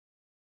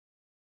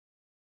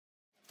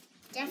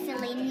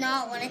Definitely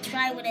not want to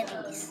try one of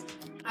these.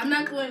 I'm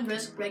not going to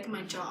risk breaking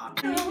my jaw.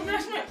 Oh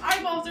gosh, my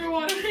eyeballs are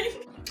watering.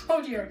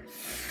 Oh dear.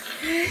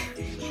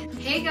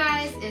 Hey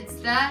guys, it's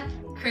the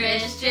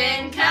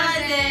Christian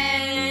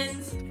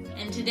Cousins.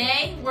 And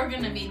today we're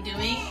going to be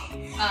doing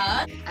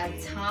a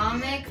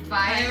Atomic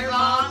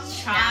Fireball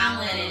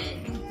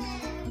Challenge.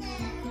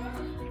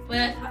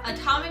 What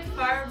Atomic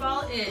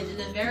Fireball is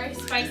a very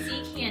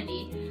spicy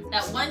candy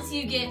that once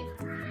you get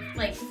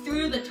like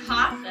through the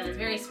top, that is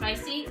very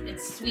spicy,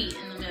 it's sweet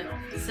in the middle.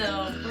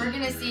 So we're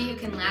gonna see who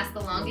can last the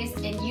longest,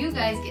 and you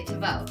guys get to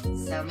vote.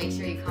 So make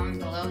sure you comment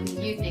below who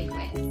you think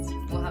wins.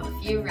 We'll have a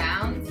few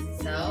rounds,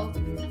 so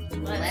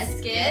let's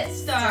get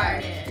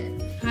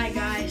started. Hi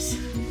guys.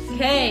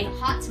 okay,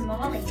 Hot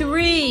tamale.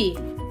 3,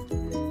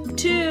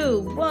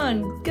 2,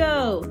 1,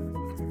 go.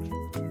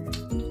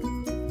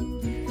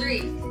 3,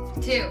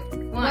 2,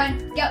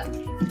 1, go.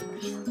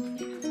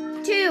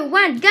 2,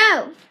 1,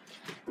 go.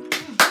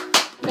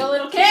 Go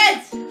little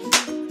kids.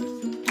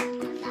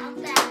 Not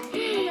bad.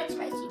 Oh, that's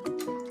spicy.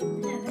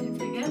 Yeah, that's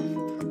pretty good.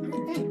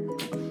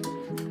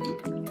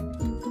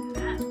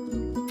 That.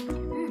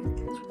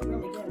 It's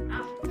really good.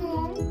 Wow.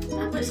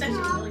 That was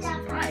actually really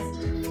surprised.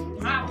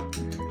 Wow.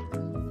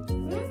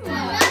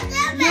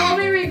 You'll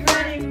be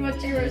regretting what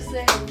you were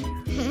saying.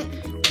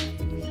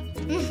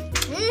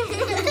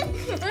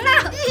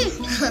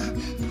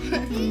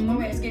 Oh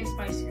wait, it's getting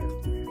spicier.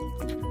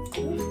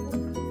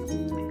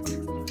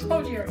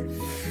 Oh dear.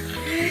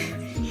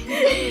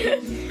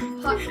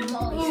 Hot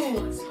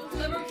tamale.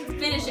 Whoever can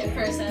finish it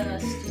first out of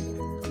us.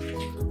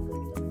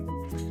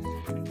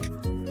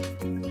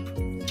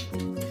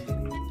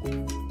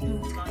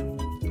 It's gone.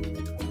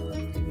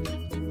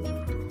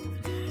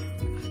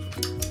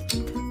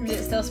 Is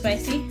it still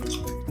spicy?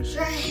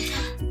 Sure.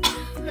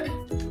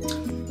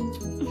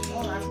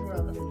 Oh, that's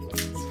real.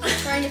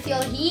 Trying to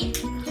feel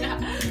heat. Yeah.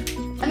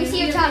 Let me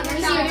see your tongue. Let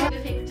me see your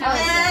tongue.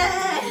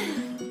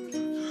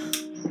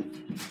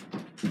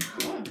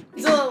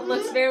 So it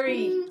looks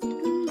very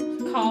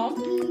calm.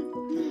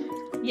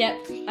 Yep,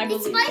 I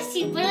It's believe.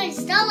 spicy, but I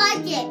still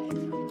like it.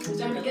 It's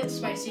time to get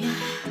spicy. Oh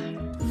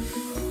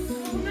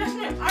gosh,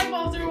 my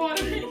eyeballs are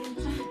watering.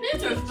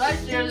 These are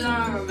spicier than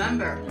I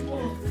remember.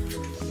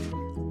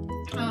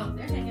 Oh,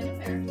 they're hanging up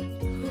there.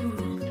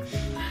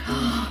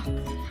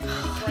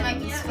 I might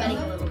be sweating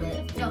a little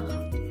bit. No, I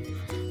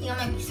think I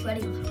might be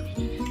sweating a little bit.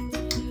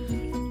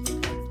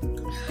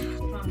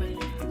 Come on, buddy.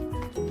 I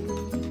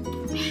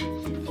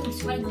think I'm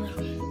sweating a little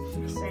bit.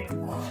 Same.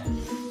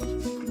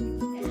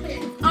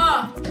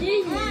 Oh,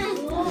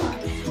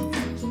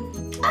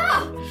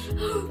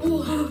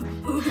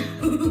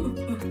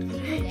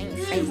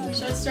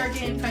 So let's start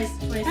getting spicy.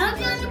 It's on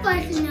the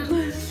button now.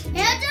 It's on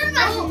the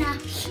button now.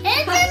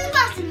 It's on the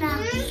button now.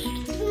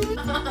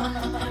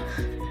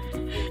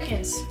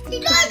 Yes. You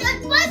guys,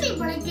 that's spicy,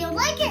 but I don't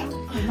like it.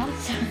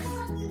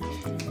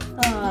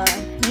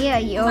 Yeah,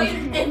 yo.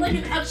 it's like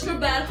an extra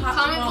bad hot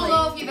Comment tamale.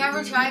 below if you've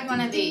ever tried one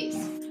of these.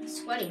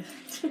 Sweating.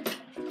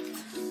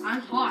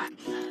 I'm hot.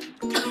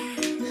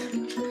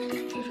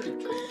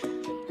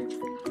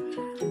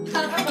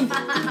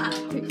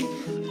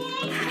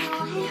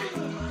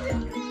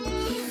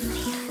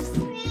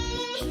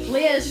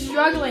 Leah is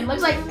struggling.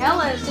 Looks like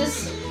Ella is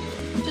just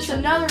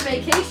another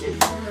vacation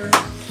for her.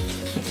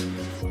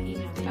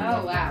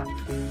 Oh wow.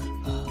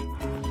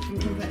 You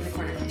can put it in the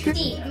corner. Let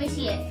me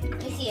see it.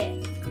 Let me see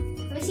it.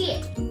 Let me see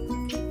it.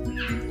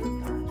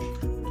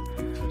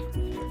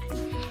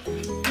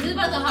 This is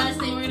about the hottest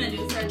thing we're gonna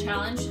do for a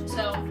challenge.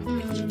 So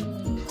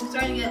It's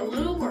starting to get a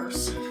little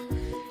worse. I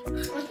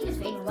think it's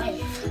fading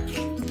away.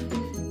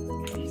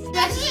 I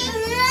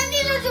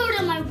need to do it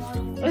in my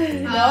water.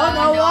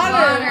 No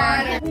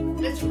water.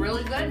 It's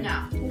really good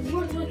now.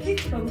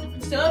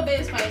 still a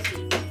bit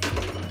spicy.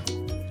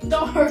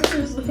 Don't hurt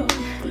yourself.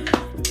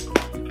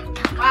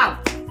 Wow.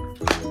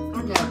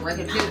 I'm gonna break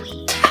a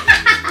tooth.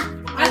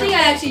 I think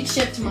I actually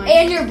chipped mine.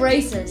 And your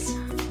braces.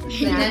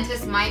 The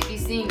dentist might be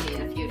seeing me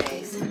in a few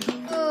days. Did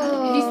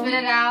you spit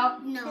it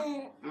out?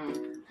 No.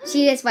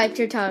 She just wiped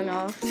her tongue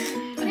off.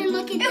 And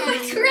look at that.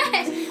 It's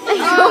red.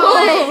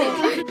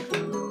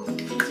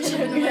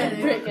 You're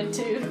gonna break a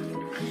tooth.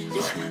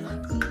 You're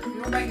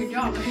gonna break your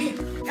jaw, right?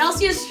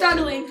 Elsie is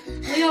struggling.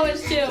 Leo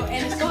is too,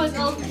 and so is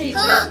Elsie.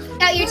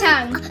 Stick out your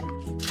tongue.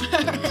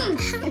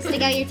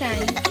 Stick out your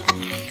tongue.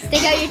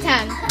 Stick out your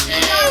tongue.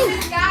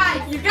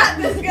 You got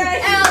this, guy.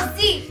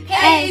 Elsie,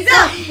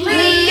 Hazel,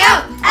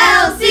 Leo,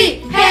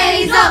 Elsie,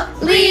 Hazel,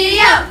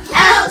 Leo,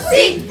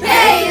 Elsie,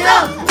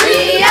 Hazel,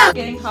 Leo.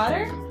 Getting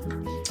hotter?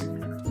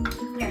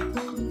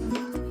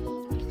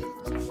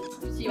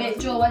 Wait,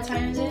 Joel, what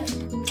time is it?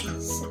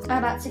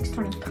 About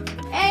 6:20.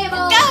 Hey,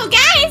 Go,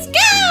 guys, go!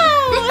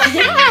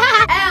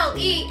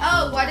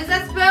 L-E-O, what does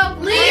that spell?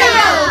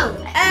 Leo.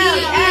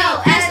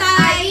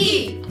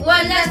 E-L-S-I-E,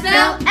 what does that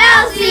spell?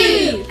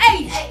 Elsie.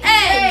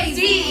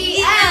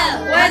 H-A-Z-E-L,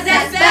 what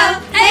does that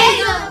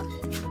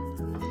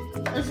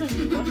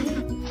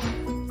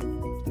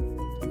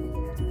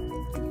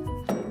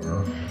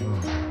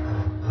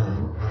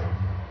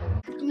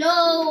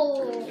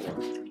No.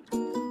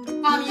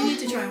 Mom, you need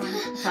to try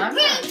one. I'm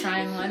not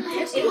trying one.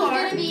 Yes, you are.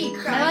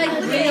 I like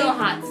real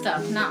hot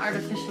stuff, not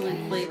artificially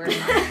flavored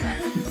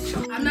hot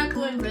stuff. I'm not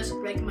going to risk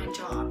breaking my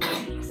jaw.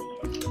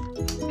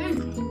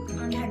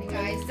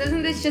 Guys,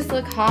 doesn't this just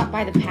look hot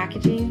by the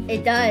packaging?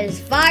 It does.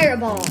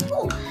 FireBall.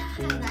 Oh,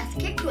 that's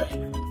kick to it.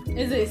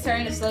 Is it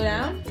starting to slow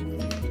down?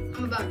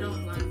 I'm about done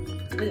with mine.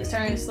 Is it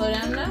starting to slow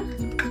down now?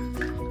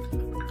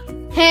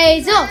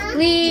 Hazel,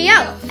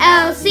 Leo,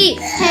 Elsie.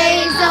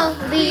 Hazel,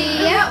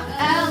 Leo,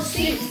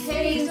 Elsie.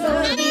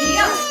 Hazel,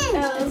 Leo,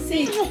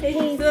 Elsie,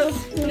 Hazel,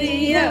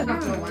 Leo.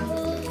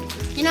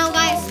 You know,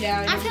 guys,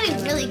 Yeah, I'm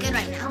feeling really good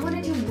right now. I want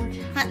to do more.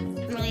 Not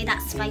really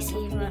that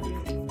spicy, but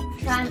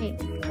Try me.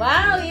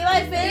 Wow,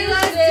 Eli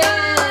finished it!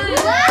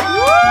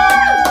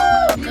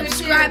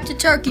 Subscribe to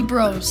Turkey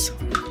Bros.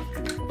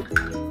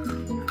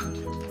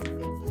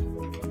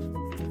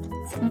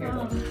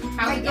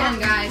 How's it going,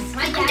 guys?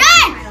 I'm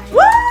done!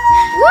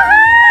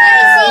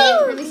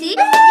 Let me see.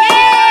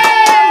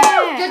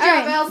 Good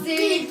job,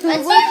 Elsie.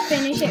 Let's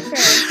finish it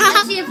first.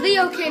 Let's see if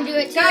Leo can do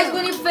it too. Guys,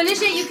 when you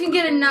finish it, you can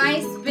get a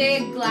nice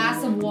big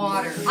glass of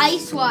water.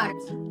 Ice water.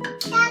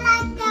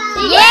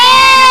 Yeah!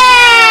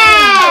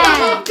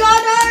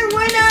 Got our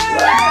winner!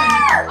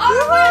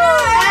 Our winner!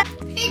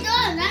 Hey,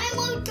 done. I'm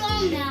all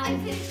done now.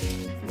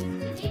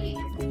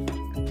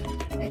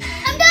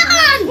 I'm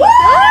done!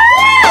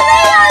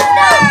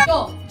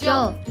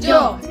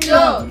 Joel.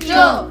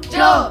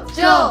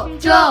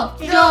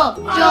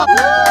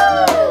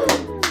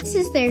 This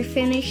is their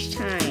finish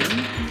time.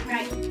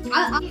 Right.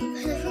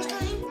 The first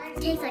time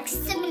takes like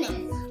 7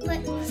 minutes,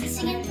 but the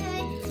second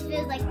time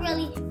feels like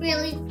really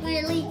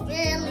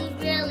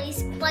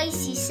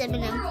spicy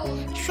cinnamon.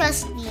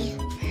 Trust me.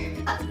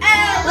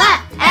 Ella.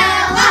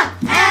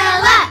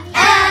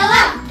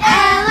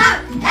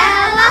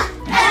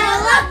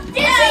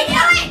 Did she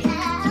do it?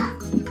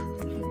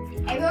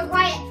 Everyone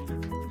quiet.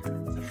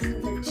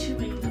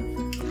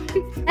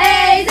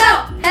 Hazel.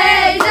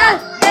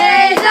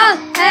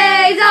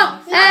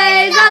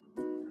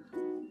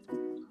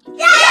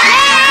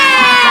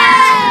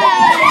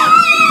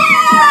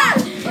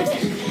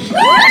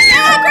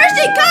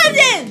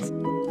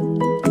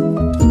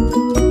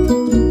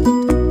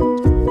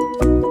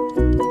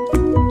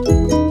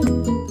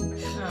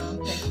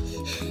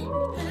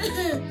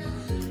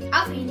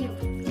 I'll feed you.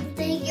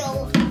 Thank you.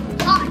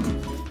 Hot.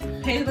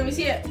 Hazel, let me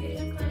see it.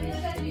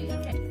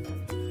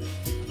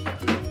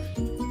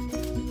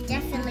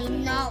 Definitely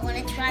not want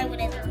to try with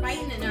it.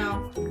 Biting it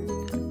now.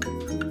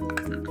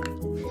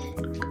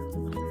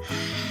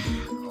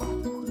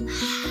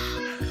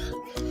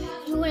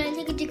 You want to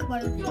take a drink of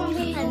water? I'm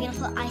gonna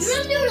put ice.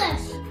 You're gonna do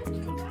this.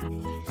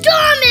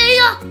 Darn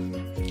Hazel!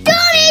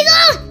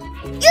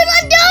 You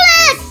don't do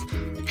this!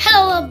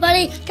 Hello,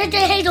 buddy. Take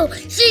Hazel.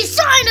 She's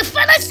trying to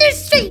finish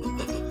this street.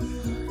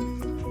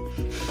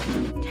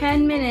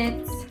 10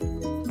 minutes.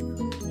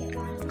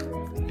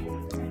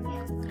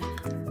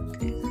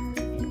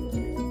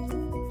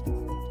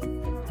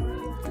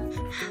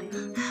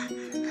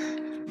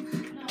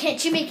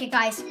 Can't you make it,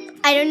 guys?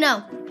 I don't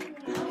know.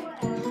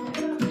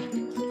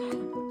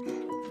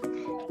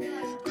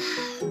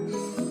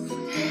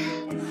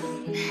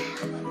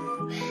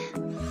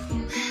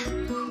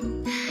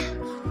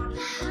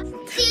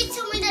 Please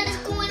tell me that it's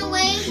going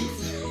away.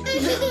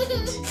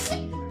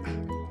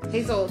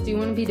 Hazel, do you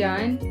want to be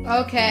done?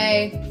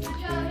 Okay.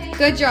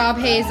 Good job,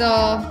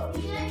 Hazel.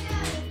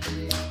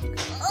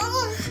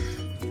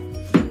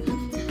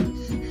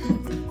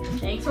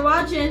 Thanks for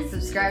watching.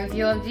 Subscribe if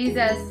you love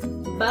Jesus.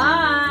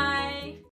 Bye.